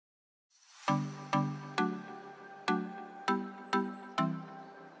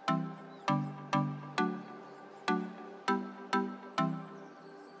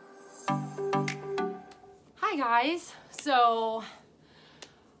guys. So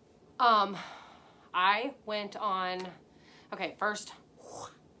I went on, okay, first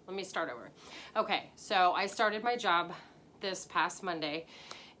let me start over. Okay, so I started my job this past Monday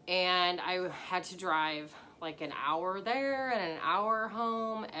and I had to drive like an hour there and an hour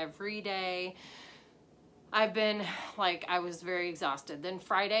home every day. I've been like, I was very exhausted. Then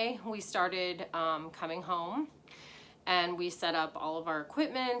Friday we started coming home and we set up all of our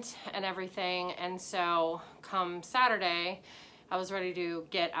equipment and everything. And so come Saturday, I was ready to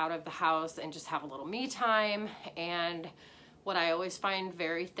get out of the house and just have a little me time. And what I always find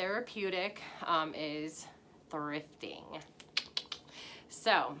very therapeutic is thrifting.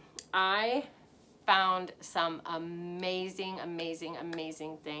 So I found some amazing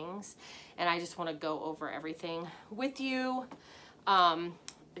things, and I just want to go over everything with you.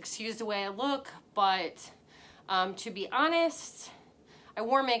 Excuse the way I look, but to be honest, I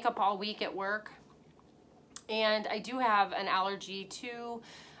wore makeup all week at work, and I do have an allergy to,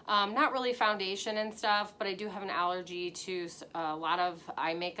 not really foundation and stuff, but I do have an allergy to a lot of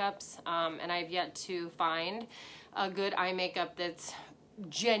eye makeups, and I've yet to find a good eye makeup that's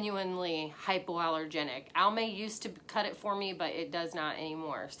genuinely hypoallergenic. Almay used to cut it for me, but it does not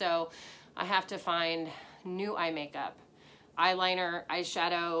anymore. So I have to find new eye makeup, eyeliner,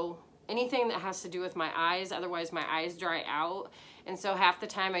 eyeshadow, anything that has to do with my eyes. Otherwise my eyes dry out. And so half the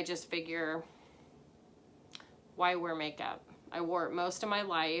time I just figure, why wear makeup? I wore it most of my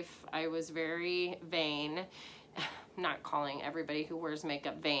life. I was very vain. I'm not calling everybody who wears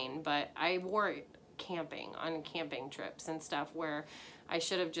makeup vain, but I wore it camping, on camping trips and stuff where I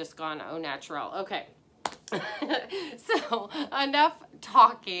should have just gone au naturel. Okay. So enough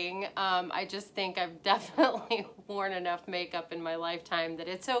talking. I just think I've definitely worn enough makeup in my lifetime that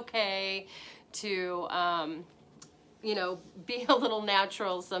it's okay to, you know, be a little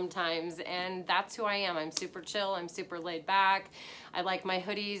natural sometimes, and that's who I am. I'm super chill. I'm super laid back. I like my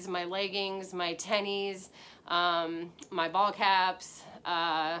hoodies, my leggings, my tennies, my ball caps,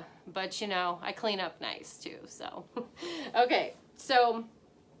 but you know, I clean up nice too, so. Okay, so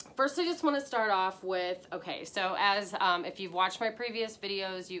first I just want to start off with, okay, so as, if you've watched my previous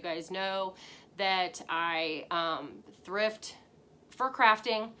videos, you guys know that I thrift for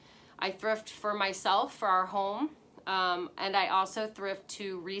crafting. I thrift for myself, for our home. And I also thrift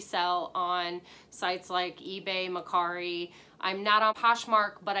to resell on sites like eBay, Mercari. I'm not on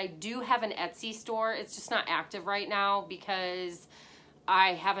Poshmark, but I do have an Etsy store. It's just not active right now because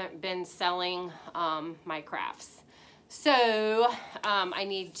I haven't been selling my crafts. So I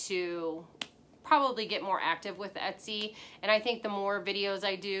need to probably get more active with Etsy. And I think the more videos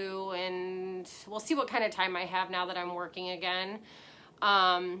I do, and we'll see what kind of time I have now that I'm working again.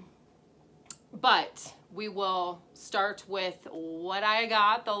 But we will start with what I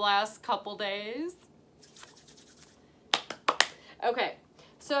got the last couple days. Okay,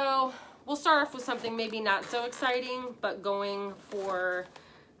 so we'll start off with something maybe not so exciting, but going for,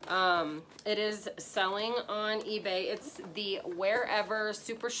 it is selling on eBay. It's the Wherever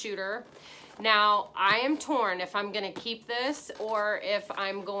Super Shooter. Now, I am torn if I'm gonna keep this or if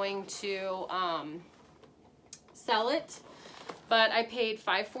I'm going to sell it. But I paid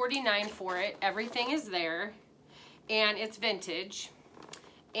 $5.49 for it. Everything is there, and it's vintage.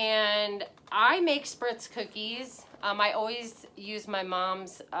 And I make spritz cookies. I always use my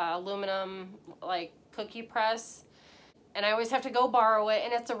mom's aluminum like cookie press, and I always have to go borrow it,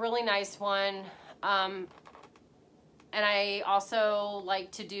 and it's a really nice one. And I also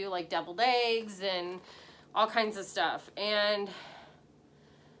like to do like deviled eggs and all kinds of stuff. And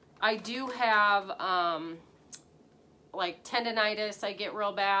I do have like tendonitis. I get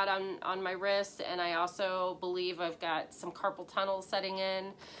real bad on my wrist, and I also believe I've got some carpal tunnel setting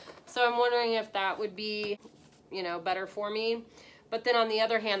in. So I'm wondering if that would be, you know, better for me. But then on the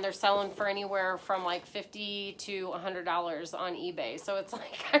other hand, they're selling for anywhere from like $50 to $100 on eBay. So it's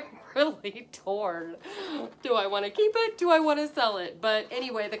like, I'm really torn. Do I want to keep it? Do I want to sell it? But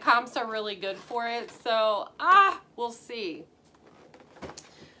anyway, the comps are really good for it. So, we'll see.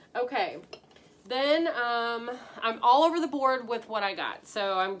 Okay. Then I'm all over the board with what I got.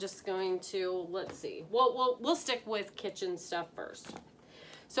 So I'm just going to, let's see. We'll stick with kitchen stuff first.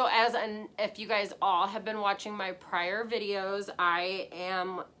 So if you guys all have been watching my prior videos, I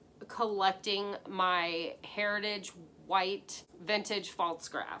am collecting my Heritage White Vintage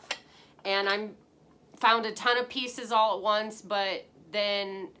Falstaff. And I'm found a ton of pieces all at once, but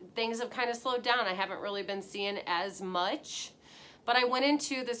then things have kind of slowed down. I haven't really been seeing as much. But I went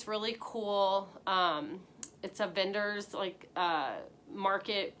into this really cool, it's a vendor's like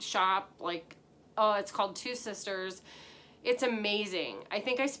market shop, like, oh, it's called Two Sisters. It's amazing. I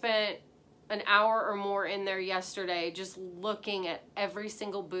think I spent an hour or more in there yesterday just looking at every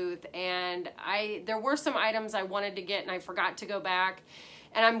single booth, and there were some items I wanted to get and I forgot to go back.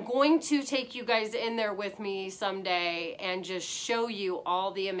 And I'm going to take you guys in there with me someday and just show you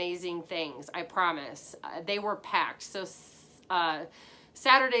all the amazing things. I promise. They were packed. So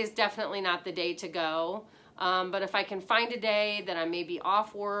Saturday is definitely not the day to go. But if I can find a day that I may be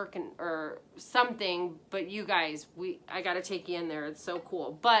off work or something, but you guys, I got to take you in there. It's so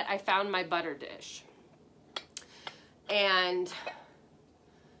cool. But I found my butter dish. And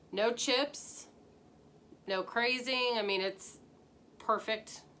no chips, no crazing. I mean, it's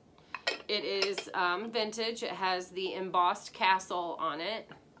perfect. It is vintage. It has the embossed castle on it.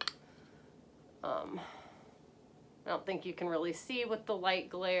 I don't think you can really see with the light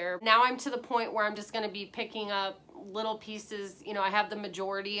glare. Now I'm to the point where I'm just going to be picking up little pieces. You know, I have the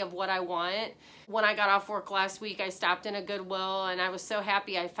majority of what I want. When I got off work last week, I stopped in a Goodwill and I was so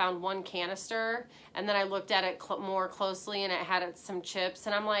happy I found one canister, and then I looked at it more closely and it had some chips,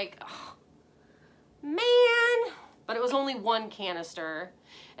 and I'm like, oh, man. But it was only one canister.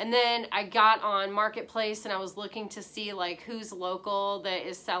 And then I got on Marketplace and I was looking to see like who's local that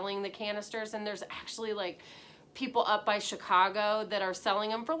is selling the canisters, and there's actually like people up by Chicago that are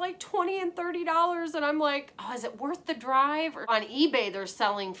selling them for like $20 and $30, and I'm like, oh, is it worth the drive? Or on eBay they're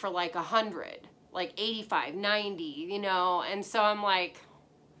selling for like $100, like $85, $90, you know, and so I'm like,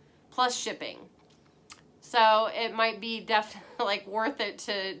 plus shipping. So it might be definitely like worth it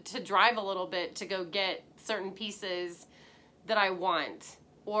to drive a little bit to go get certain pieces that I want.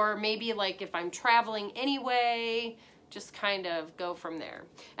 Or maybe like if I'm traveling anyway, just kind of go from there.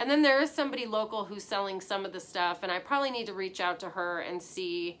 And then there is somebody local who's selling some of the stuff, and I probably need to reach out to her and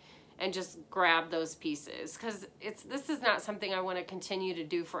see and just grab those pieces, because this is not something I want to continue to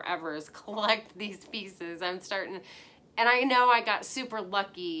do forever, is collect these pieces. I'm starting, and I know I got super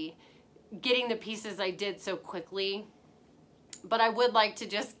lucky getting the pieces I did so quickly, but I would like to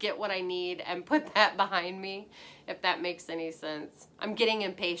just get what I need and put that behind me, if that makes any sense. I'm getting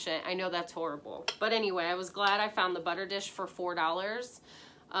impatient. I know that's horrible. But anyway, I was glad I found the butter dish for $4.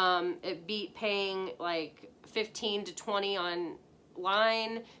 It beat paying like $15 to $20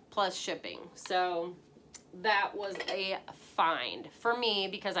 online plus shipping. So that was a find for me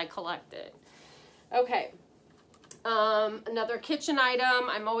because I collect it. Okay. Another kitchen item.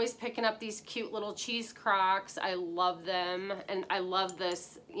 I'm always picking up these cute little cheese crocks. I love them. And I love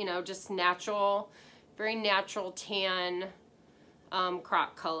this, you know, just natural, very natural tan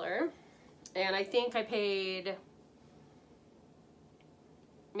crock color. And I think I paid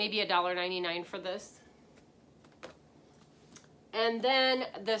maybe $1.99 for this. And then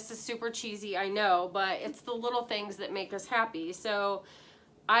this is super cheesy, I know, but it's the little things that make us happy. So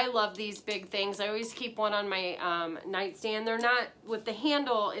I love these big things. I always keep one on my nightstand. They're not, with the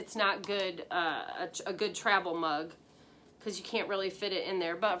handle, it's not good, a good travel mug, because you can't really fit it in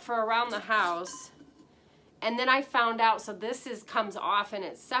there. But for around the house, and then I found out, so this comes off and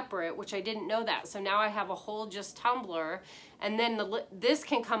it's separate, which I didn't know that. So now I have a whole just tumbler, and then this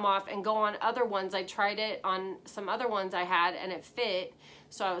can come off and go on other ones. I tried it on some other ones I had and it fit.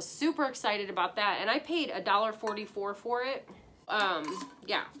 So I was super excited about that. And I paid $1.44 for it.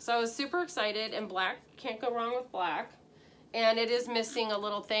 Yeah, so I was super excited, and black, can't go wrong with black. And it is missing a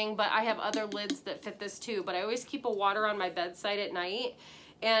little thing, but I have other lids that fit this too. But I always keep a water on my bedside at night,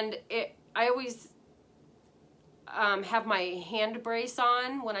 and I always have my hand brace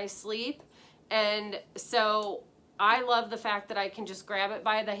on when I sleep, and so I love the fact that I can just grab it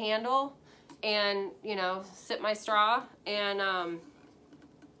by the handle and, you know, sip my straw and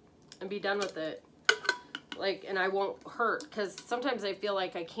be done with it. Like, and I won't hurt, because sometimes I feel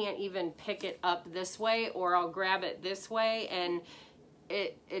like I can't even pick it up this way, or I'll grab it this way, and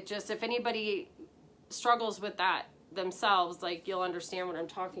it just, if anybody struggles with that themselves, like, you'll understand what I'm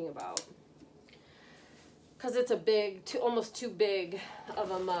talking about. Because it's a big, almost too big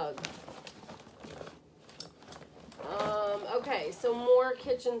of a mug. Okay, so more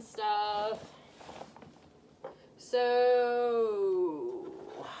kitchen stuff. So,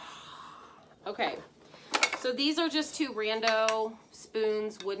 okay. So these are just two rando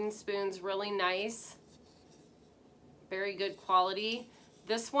spoons, wooden spoons, really nice. Very good quality.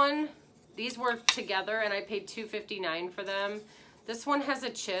 This one, these were together and I paid $2.59 for them. This one has a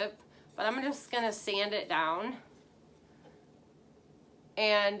chip, but I'm just gonna sand it down.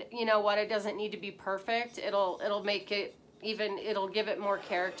 And you know what, it doesn't need to be perfect. It'll make it even, it'll give it more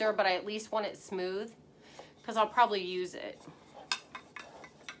character, but I at least want it smooth because I'll probably use it.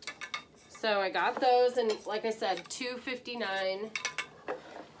 So I got those, and like I said, $2.59.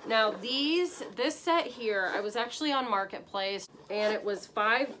 Now this set here, I was actually on Marketplace, And it was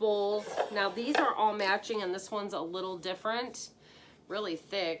 5 bowls. Now these are all matching and this one's a little different, really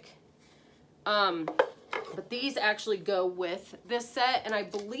thick. But these actually go with this set and I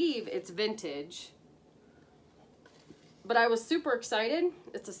believe it's vintage. But I was super excited.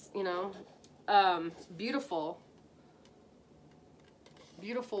 It's a, you know, beautiful,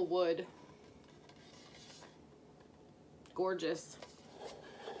 beautiful wood. Gorgeous.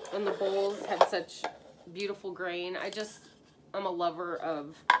 And the bowls have such beautiful grain. I'm a lover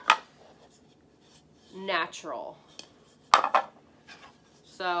of natural.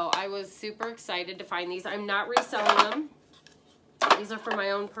 So I was super excited to find these. I'm not reselling them. These are for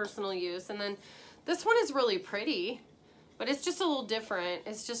my own personal use. And then this one is really pretty, but it's just a little different.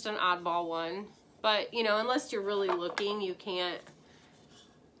 It's just an oddball one. But, you know, unless you're really looking, you can't,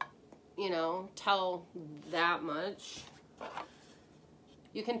 you know, tell that much.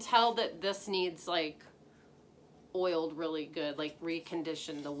 You can tell that this needs like oiled really good, like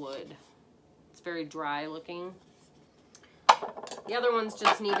recondition the wood. It's very dry looking. The other ones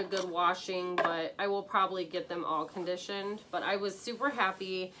just need a good washing, but I will probably get them all conditioned. But I was super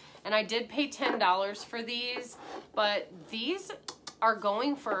happy, and I did pay $10 for these, but these are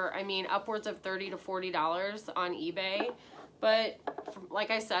going for, I mean, upwards of $30 to $40 on eBay. But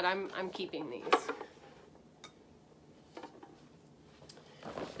like I said, I'm keeping these.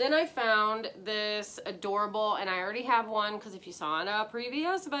 Then I found this adorable, and I already have one because if you saw in a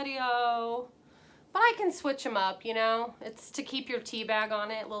previous video, but I can switch them up, you know. It's to keep your tea bag on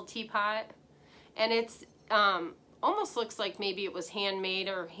it, little teapot. And it's almost looks like maybe it was handmade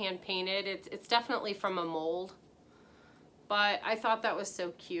or hand painted. It's definitely from a mold. But I thought that was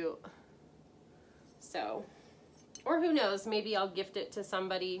so cute. So, or who knows, maybe I'll gift it to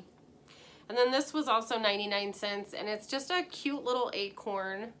somebody. And then this was also 99 cents, and it's just a cute little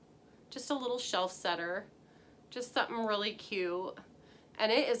acorn, just a little shelf setter, just something really cute.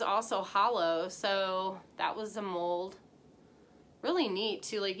 And it is also hollow, so that was a mold. Really neat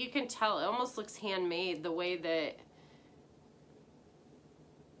too, like you can tell it almost looks handmade the way that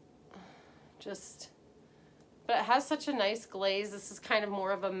but it has such a nice glaze. This is kind of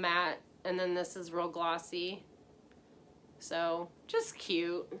more of a matte, and then this is real glossy. So just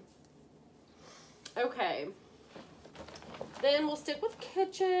cute. Okay, then we'll stick with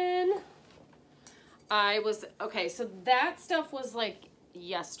kitchen. Okay, so that stuff was like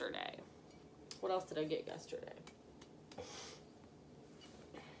yesterday. What else did I get yesterday?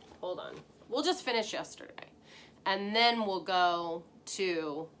 Hold on. We'll just finish yesterday. And then we'll go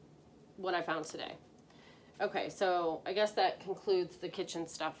to what I found today. Okay, so I guess that concludes the kitchen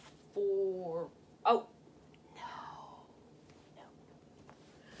stuff for... Oh, no.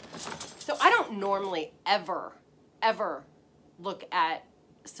 So I don't normally ever look at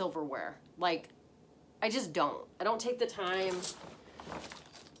silverware. Like, I just don't. I don't take the time.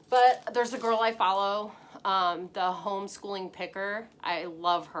 But there's a girl I follow, the homeschooling picker. I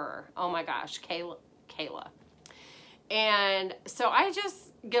love her. Oh my gosh, Kayla. And so I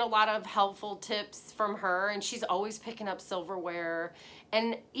just get a lot of helpful tips from her, and she's always picking up silverware.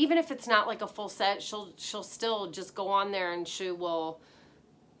 And even if it's not like a full set, she'll still just go on there and she will,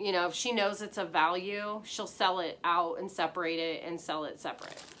 you know, if she knows it's of value, she'll sell it out and separate it and sell it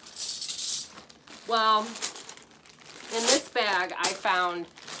separate. Well, in this bag, I found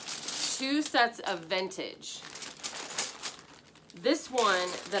 2 sets of vintage. This one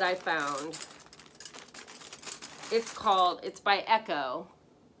that I found, it's by Echo.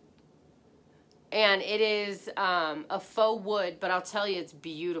 And it is a faux wood, but I'll tell you, it's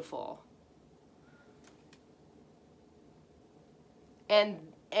beautiful. And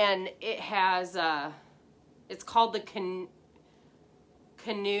it has, it's called the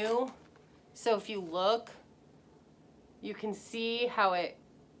Canoe. So if you look, you can see how it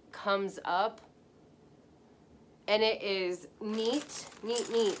comes up. And it is neat.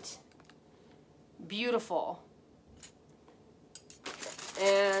 Beautiful.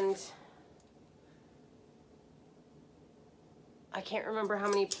 And I can't remember how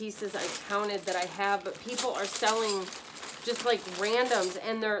many pieces I counted that I have, but people are selling just like randoms,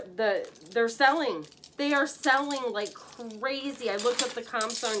 and they're selling. They are selling like crazy. I looked up the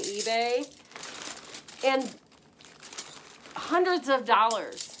comps on eBay, and hundreds of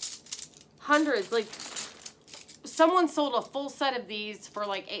dollars. Hundreds. Like, someone sold a full set of these for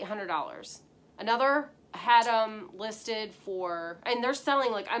like $800. Another had them listed for, and they're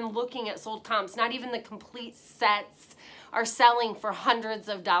selling, like, I'm looking at sold comps, not even the complete sets are selling for hundreds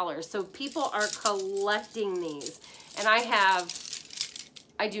of dollars. So people are collecting these. And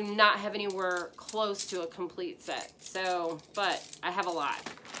I do not have anywhere close to a complete set. So, but I have a lot.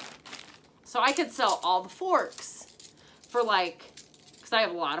 So I could sell all the forks, for like, because I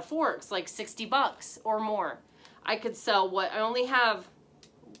have a lot of forks, like 60 bucks or more. I could sell what, I only have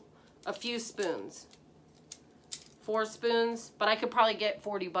a few spoons, 4 spoons, but I could probably get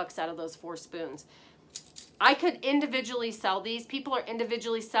 40 bucks out of those 4 spoons. I could individually sell these. People are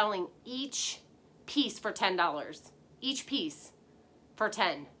individually selling each piece for $10. Each piece for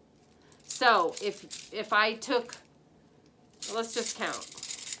 10. So if I took, let's just count.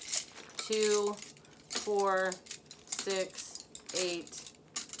 2, 4, 6, 8,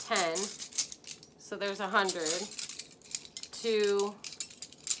 10. So there's 100. 2,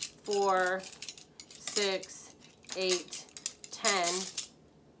 4, 6, 8, 10.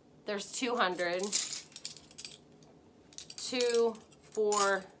 There's 200. 2,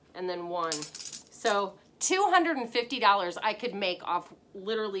 4, and then 1. So $250 I could make off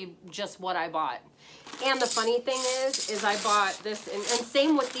literally just what I bought. And the funny thing is I bought this, and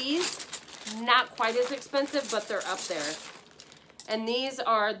same with these, not quite as expensive, but they're up there. And these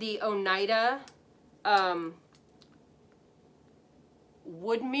are the Oneida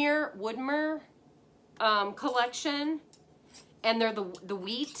Woodmere collection, and they're the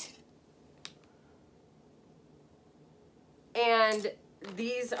wheat. And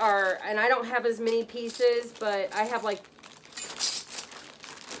these are, and I don't have as many pieces, but I have like,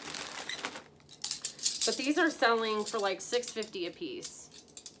 but these are selling for like $6.50 a piece.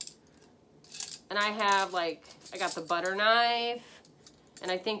 And I have like, I got the butter knife, and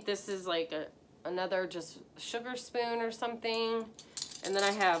I think this is like another just sugar spoon or something. And then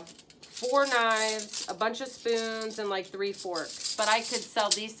I have 4 knives, a bunch of spoons, and like 3 forks. But I could sell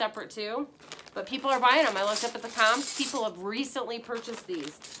these separate too. But people are buying them. I looked up at the comps. People have recently purchased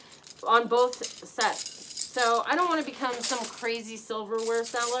these on both sets. So I don't want to become some crazy silverware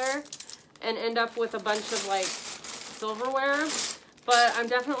seller and end up with a bunch of like silverware. But I'm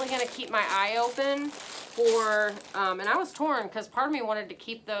definitely going to keep my eye open for, and I was torn because part of me wanted to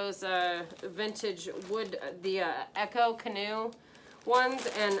keep those vintage wood, the Echo Canoe ones,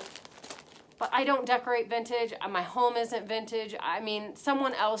 but I don't decorate vintage. My home isn't vintage. I mean,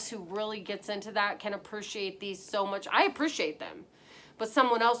 someone else who really gets into that can appreciate these so much. I appreciate them, but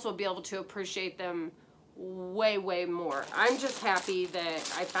someone else will be able to appreciate them way, way more. I'm just happy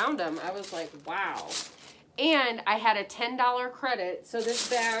that I found them. I was like, wow. And I had a $10 credit. So this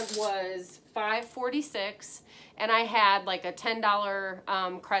bag was $5.46, and I had like a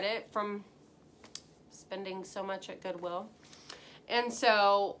 $10 credit from spending so much at Goodwill. And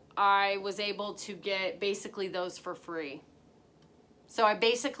so I was able to get basically those for free. So I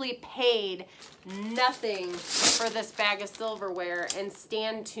basically paid nothing for this bag of silverware and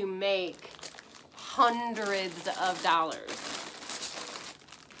stand to make hundreds of dollars.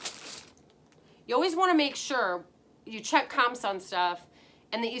 You always want to make sure you check comps on stuff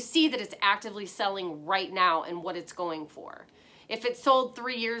and that you see that it's actively selling right now and what it's going for. If it sold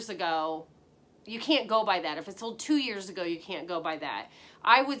 3 years ago, you can't go by that. If it sold 2 years ago, you can't go by that.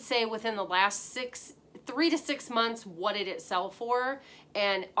 I would say within the last 3 to 6 months, what did it sell for?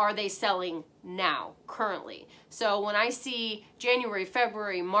 And are they selling now, currently? So when I see January,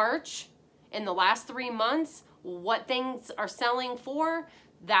 February, March, in the last 3 months, what things are selling for,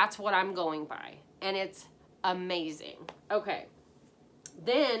 that's what I'm going by. And it's amazing. Okay.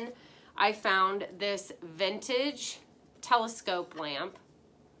 Then I found this vintage telescope lamp.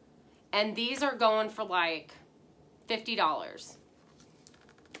 And these are going for like $50.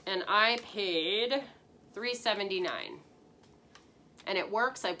 And I paid $3.79. And it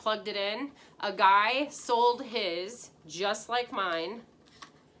works. I plugged it in. A guy sold his just like mine.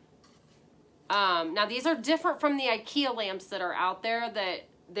 Now these are different from the IKEA lamps that are out there, that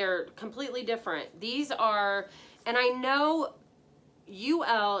they're completely different. These are, and I know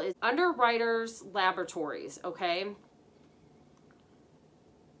UL is Underwriters Laboratories, okay?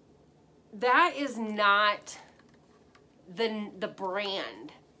 That is not the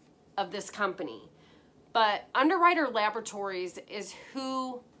brand of this company. But Underwriter Laboratories is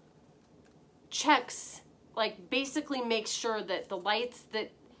who checks, like basically makes sure that the lights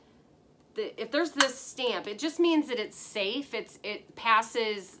that if there's this stamp, it just means that it's safe. It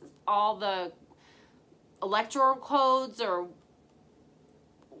passes all the electoral codes, or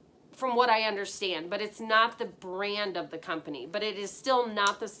from what I understand, but it's not the brand of the company. But it is still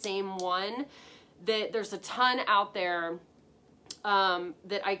not the same one. There's a ton out there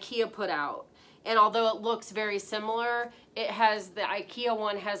that IKEA put out. And although it looks very similar, the IKEA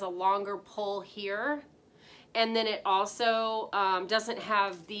one has a longer pull here. And then it also doesn't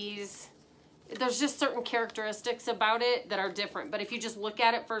have these, there's just certain characteristics about it that are different. But if you just look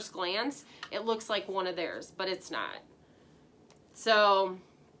at it first glance, it looks like one of theirs, but it's not. So,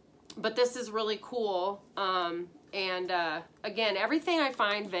 but this is really cool. And again, everything I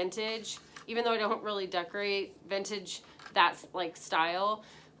find vintage, even though I don't really decorate vintage, that's like style,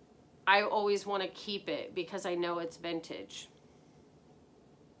 I always want to keep it because I know it's vintage.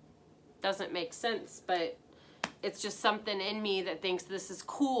 Doesn't make sense, but it's just something in me that thinks this is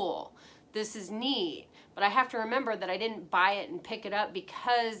cool, this is neat. But I have to remember that I didn't buy it and pick it up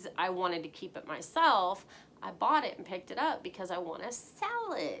because I wanted to keep it myself. I bought it and picked it up because I want to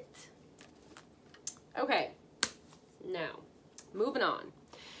sell it. Okay, now, moving on.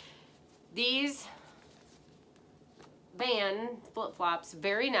 These Band flip-flops,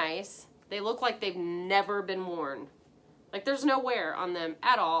 very nice. They look like they've never been worn. Like there's no wear on them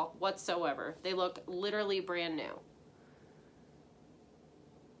at all whatsoever. They look literally brand new.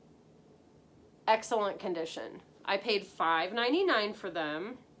 Excellent condition. I paid $5.99 for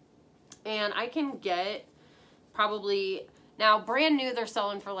them, and I can get probably, now brand new they're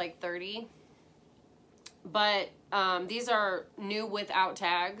selling for like $30, but these are new without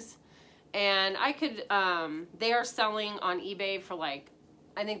tags, and I could, they are selling on eBay for like,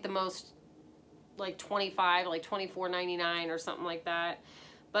 I think the most like 25, like $24.99 or something like that.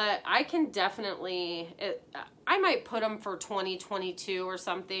 But I can definitely, I might put them for $20, $22 or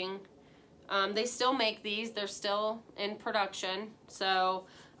something. They still make these. They're still in production. So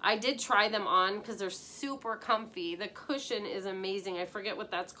I did try them on because they're super comfy. The cushion is amazing. I forget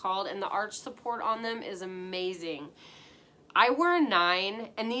what that's called. And the arch support on them is amazing. I wear a 9,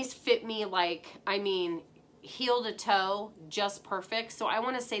 and these fit me like, I mean, heel to toe, just perfect. So I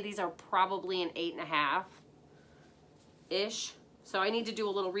want to say these are probably an 8.5-ish. So I need to do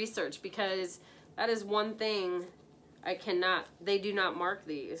a little research because that is one thing I cannot, they do not mark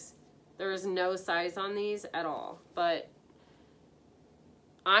these. There is no size on these at all, but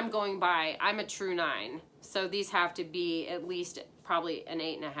I'm going by, I'm a true 9. So these have to be at least probably an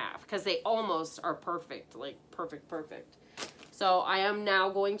 8.5 because they almost are perfect, like perfect. So I am now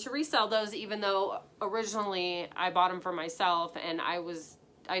going to resell those, even though originally I bought them for myself and I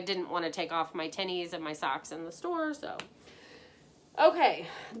didn't want to take off my tennies and my socks in the store, so. Okay,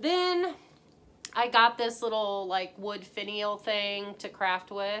 then I got this little like wood finial thing to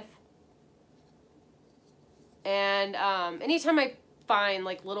craft with. And anytime I find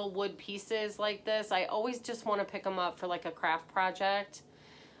like little wood pieces like this, I always just want to pick them up for like a craft project.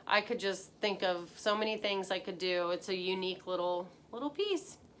 I could just think of so many things I could do. It's a unique little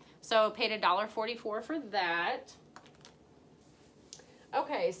piece. So I paid $1.44 for that.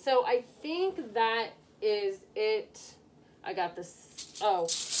 Okay, so I think that is it. I got this. Oh,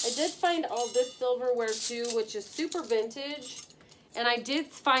 I did find all this silverware too, which is super vintage. And I did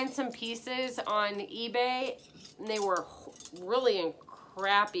find some pieces on eBay. And they were really in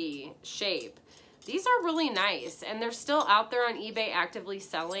crappy shape. These are really nice, and they're still out there on eBay actively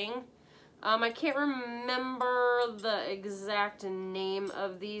selling. I can't remember the exact name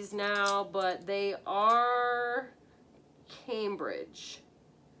of these now, but they are Cambridge.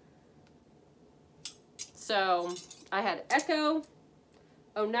 So I had Echo,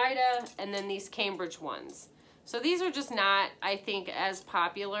 Oneida, and then these Cambridge ones. So these are just not, I think, as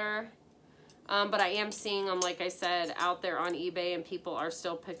popular. But I am seeing them, like I said, out there on eBay, and people are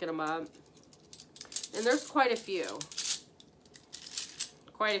still picking them up. And there's quite a few.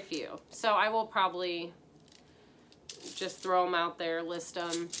 Quite a few. So I will probably just throw them out there, list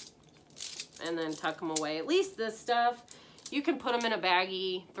them, and then tuck them away. At least this stuff, you can put them in a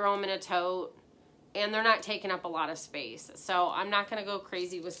baggie, throw them in a tote, and they're not taking up a lot of space. So I'm not going to go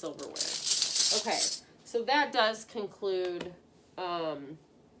crazy with silverware. Okay, so that does conclude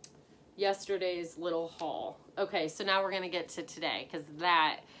yesterday's little haul. Okay, so now we're going to get to today, because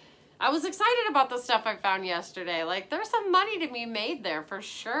I was excited about the stuff I found yesterday. Like, there's some money to be made there for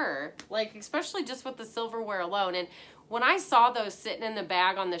sure. Like, especially just with the silverware alone. And when I saw those sitting in the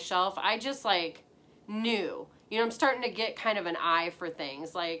bag on the shelf, I just, like, knew. You know, I'm starting to get kind of an eye for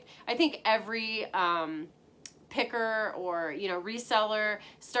things. Like, I think every picker or, you know, reseller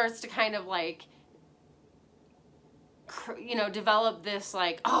starts to kind of, like, you know, develop this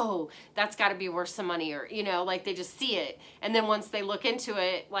like, oh, that's got to be worth some money, or, you know, like they just see it. And then once they look into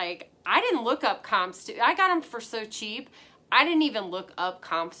it, like, I didn't look up comps. I got them for so cheap. I didn't even look up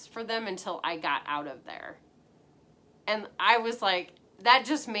comps for them until I got out of there. And I was like, that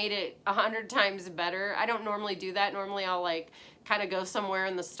just made it 100 times better. I don't normally do that. Normally I'll like kind of go somewhere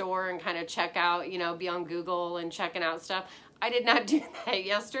in the store and kind of check out, you know, be on Google and checking out stuff. I did not do that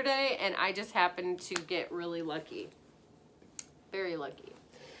yesterday, and I just happened to get really lucky. Very lucky.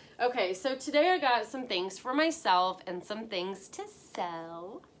 Okay, so today I got some things for myself and some things to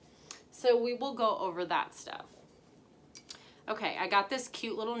sell. So we will go over that stuff. Okay, I got this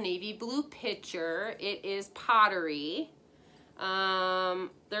cute little navy blue pitcher. It is pottery. I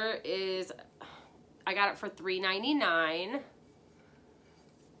got it for $3.99.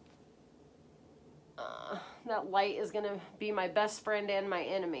 That light is gonna be my best friend and my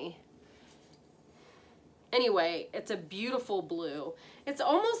enemy. Anyway, it's a beautiful blue. It's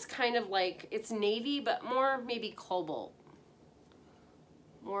almost kind of like, it's navy, but more maybe cobalt.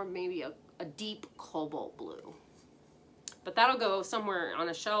 More maybe a deep cobalt blue. But that'll go somewhere on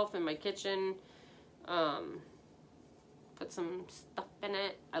a shelf in my kitchen. Put some stuff in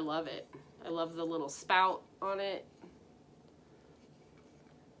it. I love it. I love the little spout on it.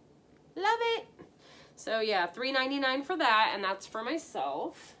 Love it. So yeah, $3.99 for that, and that's for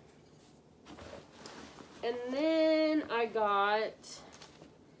myself. And then I got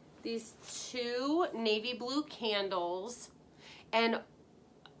these 2 navy blue candles. And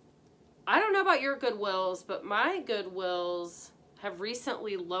I don't know about your Goodwills, but my Goodwills have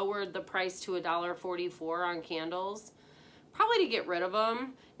recently lowered the price to $1.44 on candles. Probably to get rid of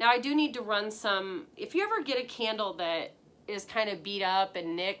them. Now I do need to run some, if you ever get a candle that is kind of beat up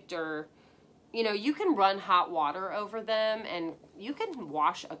and nicked, or, you know, you can run hot water over them and you can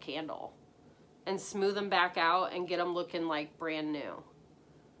wash a candle and smooth them back out and get them looking like brand new.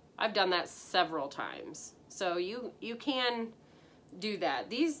 I've done that several times. So you can do that.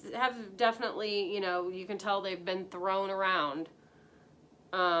 These have definitely, you know, you can tell they've been thrown around.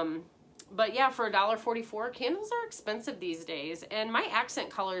 But yeah, for $1.44, candles are expensive these days. And my accent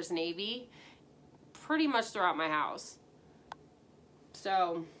color is navy pretty much throughout my house.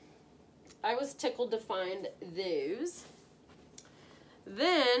 So I was tickled to find those.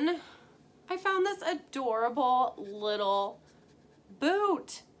 Then I found this adorable little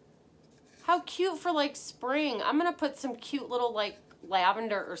boot. How cute for like spring. I'm gonna put some cute little like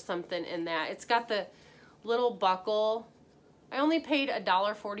lavender or something in that. It's got the little buckle. I only paid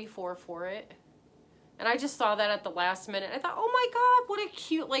 $1.44 for it. And I just saw that at the last minute. I thought, oh my God, what a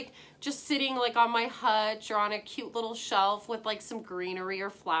cute, like just sitting like on my hutch or on a cute little shelf with like some greenery or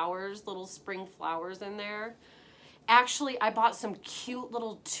flowers, little spring flowers in there. Actually, I bought some cute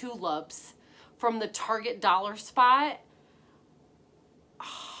little tulips from the Target dollar spot.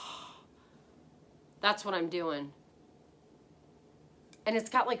 Oh, that's what I'm doing. And it's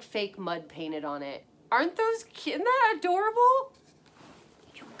got like fake mud painted on it. Aren't those cute? Isn't that adorable?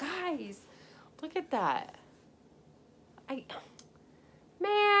 You guys, look at that.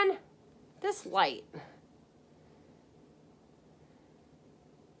 Man, this light.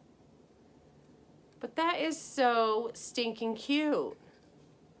 But that is so stinking cute.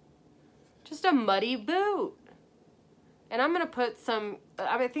 Just a muddy boot. And I'm gonna put some,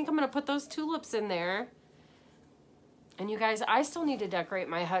 I think I'm gonna put those tulips in there. And you guys, I still need to decorate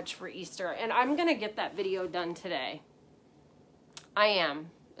my hutch for Easter, and I'm gonna get that video done today. I am.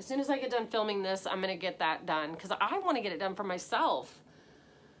 As soon as I get done filming this, I'm gonna get that done, because I want to get it done for myself.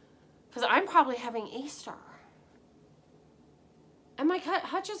 Because I'm probably having Easter. And my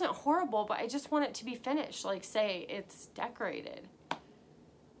hutch isn't horrible, but I just want it to be finished. Like, say it's decorated.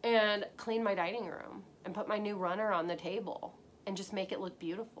 And clean my dining room, and put my new runner on the table, and just make it look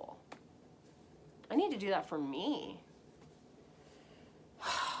beautiful. I need to do that for me.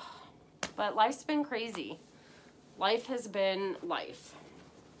 But life's been crazy. Life has been life.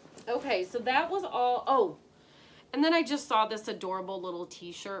 Okay, so that was all. Oh, and then I just saw this adorable little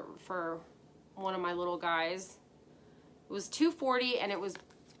t-shirt for one of my little guys. It was $2.40, and it was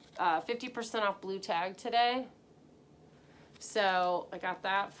 50% off Blue Tag today. So I got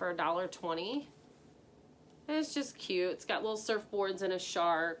that for $1.20. And it's just cute. It's got little surfboards and a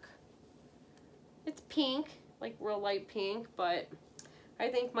shark. It's pink, like real light pink, but I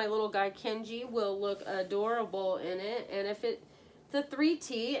think my little guy Kenji will look adorable in it. And if it's a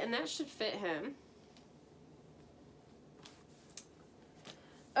 3T, and that should fit him.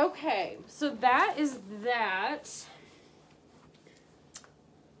 Okay, so that is that.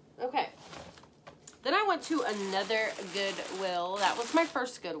 Okay. Then I went to another Goodwill. That was my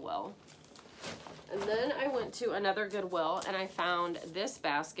first Goodwill. And then I went to another Goodwill, and I found this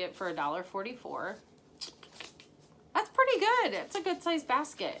basket for $1.44. That's pretty good. It's a good sized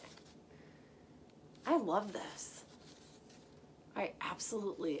basket. I love this. I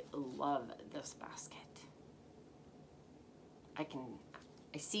absolutely love this basket. I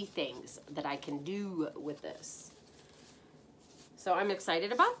see things that I can do with this. So I'm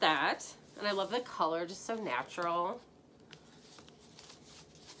excited about that. And I love the color, just so natural.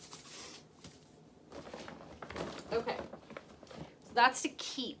 Okay, so that's to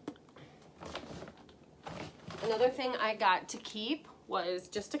keep. Another thing I got to keep was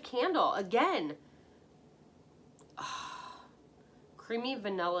just a candle. Again, Creamy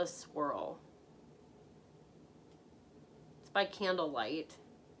Vanilla Swirl. It's by Candlelight.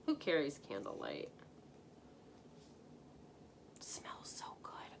 Who carries Candlelight? It smells so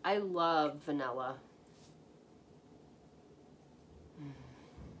good. I love vanilla.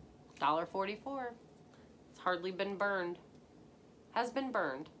 $1.44. It's hardly been burned. Has been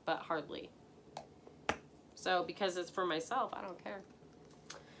burned, but hardly. So because it's for myself, I don't care.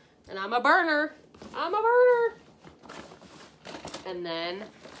 And I'm a burner. I'm a burner. And then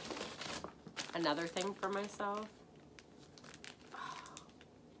another thing for myself.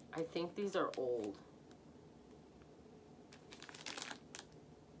 I think these are old.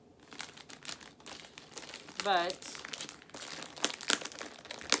 But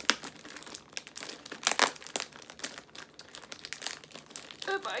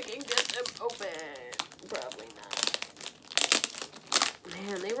if I can get them open, probably not.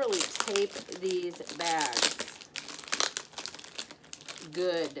 Man, they really tape these bags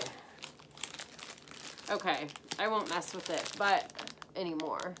good. Okay, I won't mess with it, but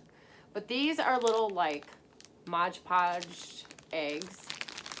anymore. But these are little like Mod Podge eggs.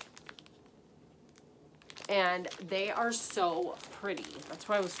 And they are so pretty. That's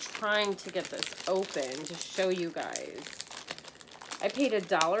why I was trying to get this open to show you guys. I paid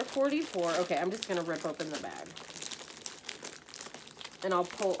 $1.44. Okay, I'm just gonna rip open the bag. And I'll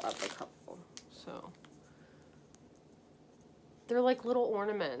pull up a couple. So they're like little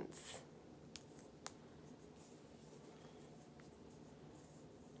ornaments.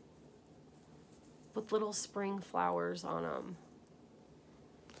 With little spring flowers on them.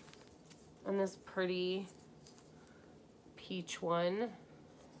 And this pretty peach one.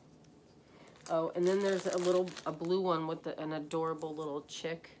 Oh, and then there's a blue one with an adorable little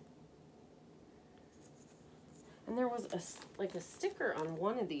chick. And there was like a sticker on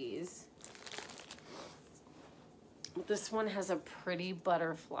one of these. This one has a pretty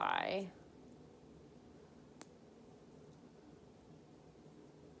butterfly.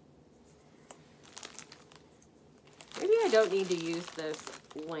 Maybe I don't need to use this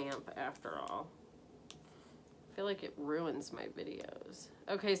lamp after all. I feel like it ruins my videos.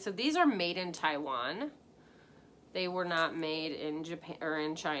 Okay, so these are made in Taiwan. They were not made in Japan or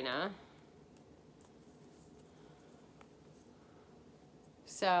in China.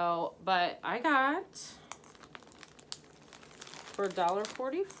 So, but I got for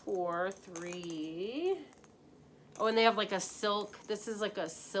 $1.44 3. Oh, and they have like a silk. This is like a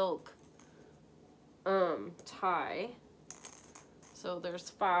silk tie. So there's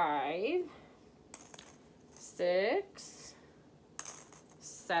 5, 6,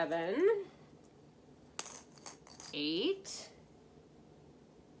 7, 8,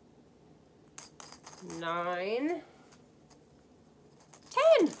 9,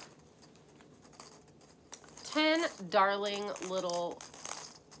 10. 10 darling little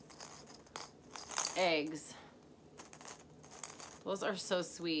eggs. Those are so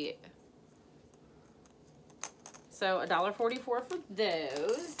sweet. So $1.44 for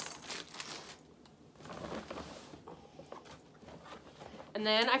those. And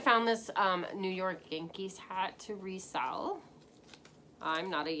then I found this New York Yankees hat to resell.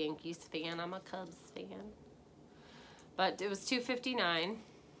 I'm not a Yankees fan, I'm a Cubs fan. But it was $2.59.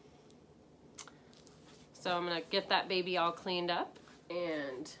 So I'm gonna get that baby all cleaned up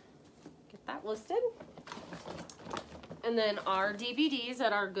and get that listed. And then our DVDs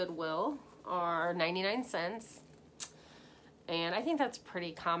at our Goodwill are 99 cents. And I think that's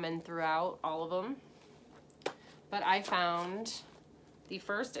pretty common throughout all of them. But I found the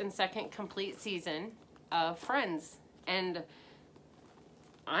first and second complete season of Friends. And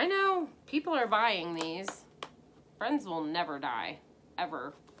I know people are buying these. Friends will never die,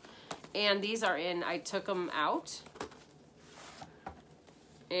 ever. And these are in, I took them out.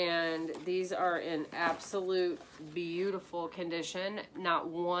 And these are in absolute beautiful condition. Not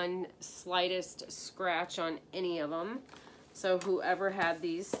one slightest scratch on any of them. So whoever had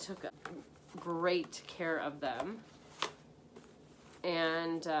these took great care of them.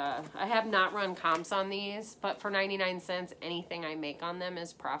 And I have not run comps on these, but for 99 cents, anything I make on them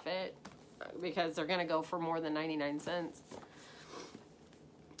is profit because they're gonna go for more than 99 cents.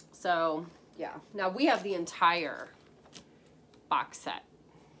 So yeah, now we have the entire box set.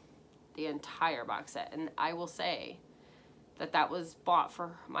 The entire box set. And I will say that that was bought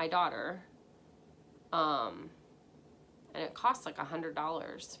for my daughter. And it cost like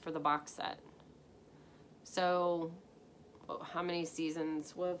 $100 for the box set. So, how many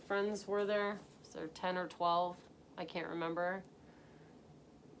seasons of Friends were there? Was there 10 or 12? I can't remember.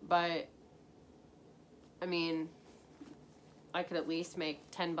 But, I mean, I could at least make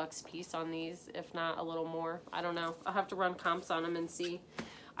 10 bucks a piece on these, if not a little more. I don't know. I'll have to run comps on them and see.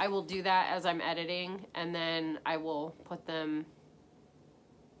 I will do that as I'm editing, and then I will put them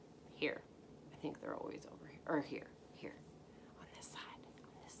here. I think they're always over here, or here, on this side,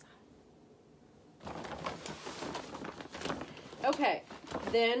 Okay,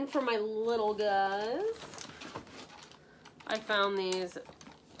 then for my little guys, I found these,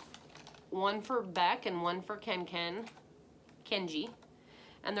 one for Beck and one for Kenji,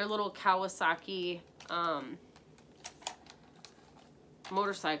 and they're little Kawasaki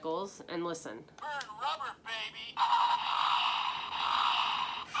motorcycles. And listen, burn rubber, baby.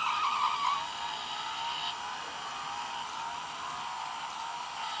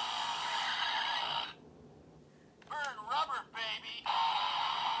 Burn rubber, baby.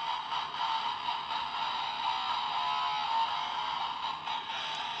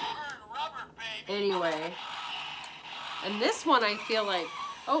 Burn rubber, baby. Anyway, and this one I feel like,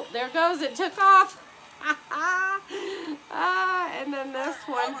 oh, there it goes, it took off. And then this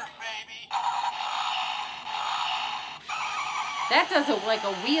one, that does like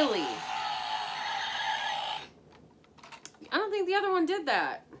a wheelie. I don't think the other one did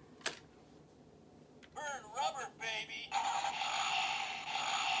that. Burn rubber, baby.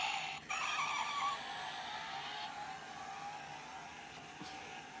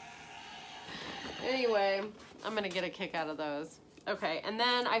 Anyway, I'm gonna get a kick out of those. Okay, and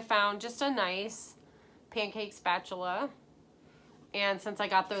then I found just a nice pancake spatula. And since I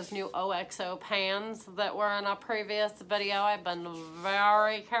got those new OXO pans that were in a previous video, I've been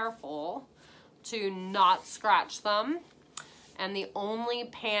very careful to not scratch them. And the only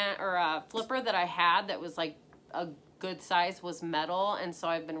pan or flipper that I had that was like a good size was metal, and so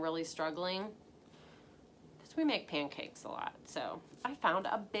I've been really struggling because we make pancakes a lot. So I found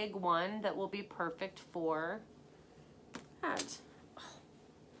a big one that will be perfect for that. Oh.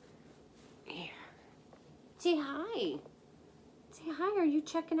 Here. Say hi. Say hi. Are you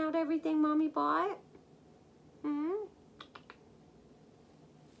checking out everything Mommy bought? Hmm?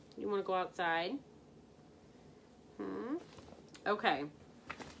 You want to go outside? Hmm? Okay.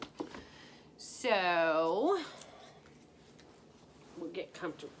 So, we'll get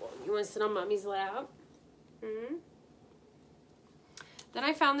comfortable. You want to sit on Mommy's lap? Hmm? Then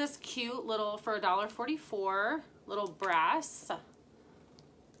I found this cute little, for $1.44, little brass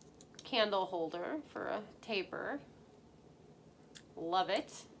candle holder for a taper. Love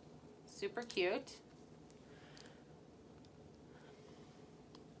it. Super cute.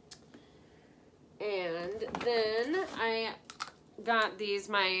 And then I got these.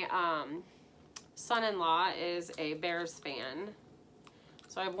 My son-in-law is a Bears fan.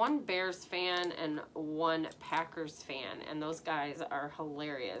 So I have one Bears fan and one Packers fan, and those guys are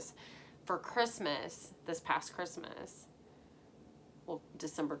hilarious. For Christmas, this past Christmas, well,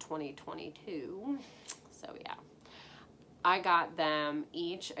 December 2022, so yeah, I got them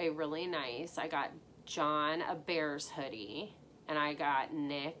each a really nice, I got John a Bears hoodie, and I got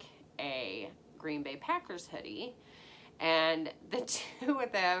Nick a Green Bay Packers hoodie. And the two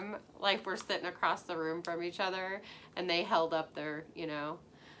of them, like, were sitting across the room from each other, and they held up their, you know,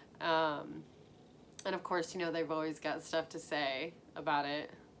 and of course, you know, they've always got stuff to say about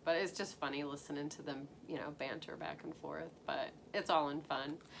it, but it's just funny listening to them, you know, banter back and forth, but it's all in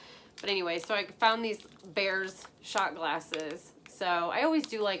fun. But anyway, so I found these Bears shot glasses. So I always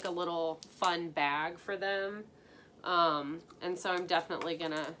do like a little fun bag for them. And so I'm definitely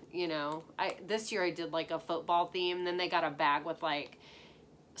gonna, you know, this year I did like a football theme. Then they got a bag with like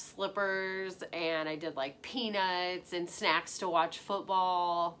slippers, and I did like peanuts and snacks to watch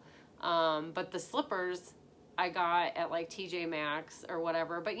football. But the slippers I got at like TJ Maxx or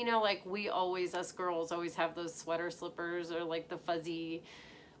whatever. But you know, like we always, us girls always have those sweater slippers or like the fuzzy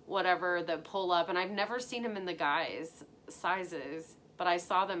whatever that pull up. And I've never seen them in the guys' sizes, but I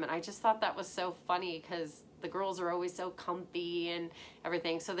saw them and I just thought that was so funny because the girls are always so comfy and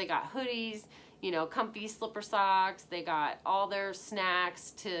everything. So they got hoodies, you know, comfy slipper socks. They got all their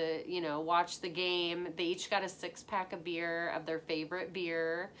snacks to, you know, watch the game. They each got a 6-pack of beer, of their favorite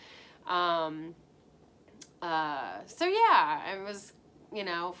beer. So yeah, it was, you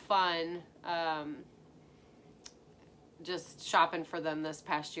know, fun, just shopping for them this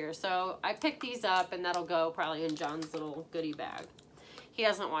past year. So I picked these up, and that'll go probably in John's little goodie bag. He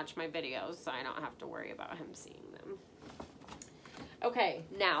doesn't watch my videos, so I don't have to worry about him seeing them. Okay,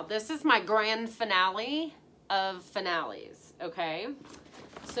 now this is my grand finale of finales, okay?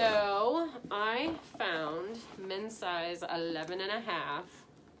 So I found men's size 11 and a half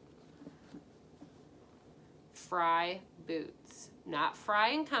Fry boots. Not Fry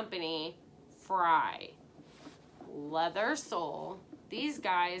and Company, Fry. leather sole. These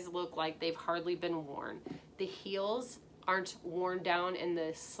guys look like they've hardly been worn. The heels aren't worn down in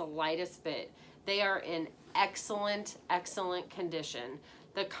the slightest bit. They are in excellent, excellent condition.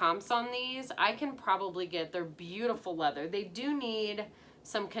 The comps on these, I can probably get, they're beautiful leather. They do need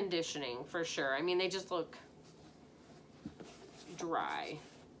some conditioning for sure. I mean, they just look dry,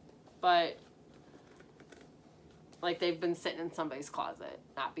 but like they've been sitting in somebody's closet,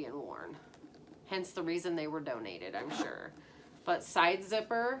 not being worn. Hence the reason they were donated, I'm sure. But side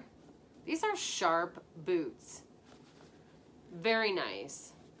zipper, these are sharp boots. Very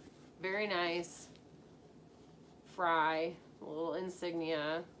nice. Very nice. Fry, a little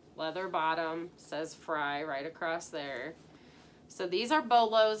insignia, leather bottom, says Fry right across there. So these are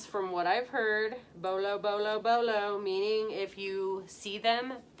bolos from what I've heard. Bolo, bolo, bolo, meaning if you see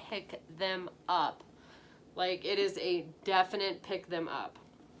them, pick them up. Like, it is a definite pick them up.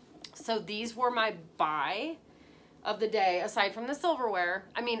 So these were my buy of the day, aside from the silverware.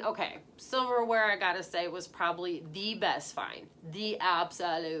 I mean, okay, silverware, I gotta say, was probably the best find. The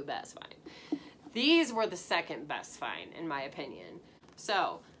absolute best find. These were the second best find, in my opinion.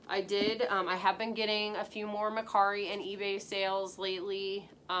 So I have been getting a few more Mercari and eBay sales lately.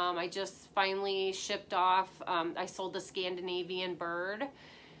 I just finally shipped off, I sold the Scandinavian bird,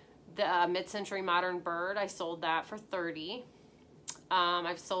 the mid-century modern bird. I sold that for $30.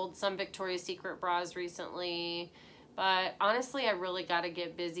 I've sold some Victoria's Secret bras recently, but honestly, I really got to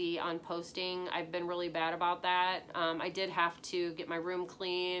get busy on posting. I've been really bad about that. I did have to get my room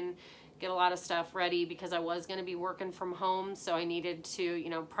clean, get a lot of stuff ready because I was going to be working from home, so I needed to, you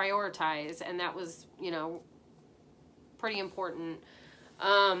know, prioritize, and that was, you know, pretty important.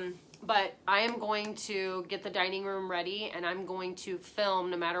 But I am going to get the dining room ready, and I'm going to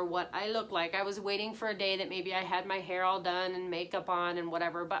film no matter what I look like. I was waiting for a day that maybe I had my hair all done and makeup on and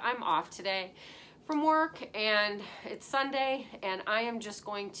whatever, but I'm off today from work, and it's Sunday, and I am just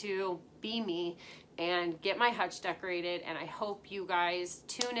going to be me and get my hutch decorated, and I hope you guys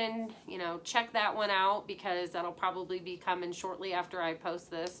tune in, you know, check that one out because that'll probably be coming shortly after I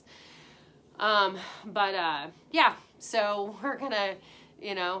post this. Yeah, so we're gonna,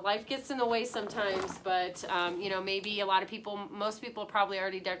 you know, life gets in the way sometimes, but, you know, maybe a lot of people, most people probably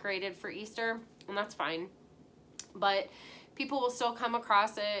already decorated for Easter, and that's fine. But people will still come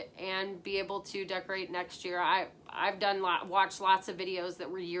across it and be able to decorate next year. I've watched lots of videos that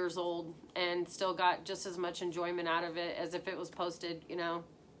were years old and still got just as much enjoyment out of it as if it was posted, you know,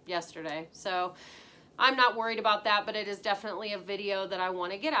 yesterday. So I'm not worried about that, but it is definitely a video that I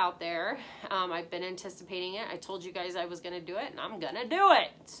want to get out there. I've been anticipating it. I told you guys I was going to do it, and I'm going to do it.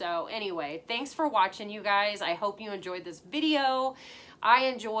 So anyway, thanks for watching, you guys. I hope you enjoyed this video. I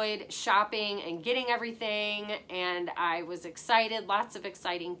enjoyed shopping and getting everything, and I was excited. Lots of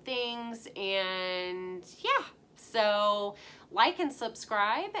exciting things, and yeah. So like and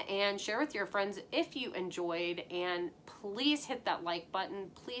subscribe and share with your friends if you enjoyed, and please hit that like button.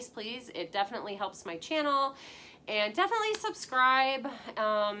 Please, please. It definitely helps my channel, and definitely subscribe.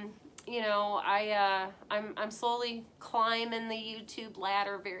 You know, I'm slowly climbing the YouTube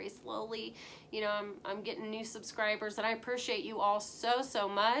ladder, very slowly. You know, I'm getting new subscribers, and I appreciate you all so, so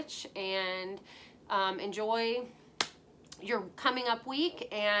much, and enjoy your coming up week,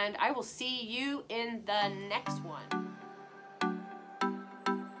 and I will see you in the next one.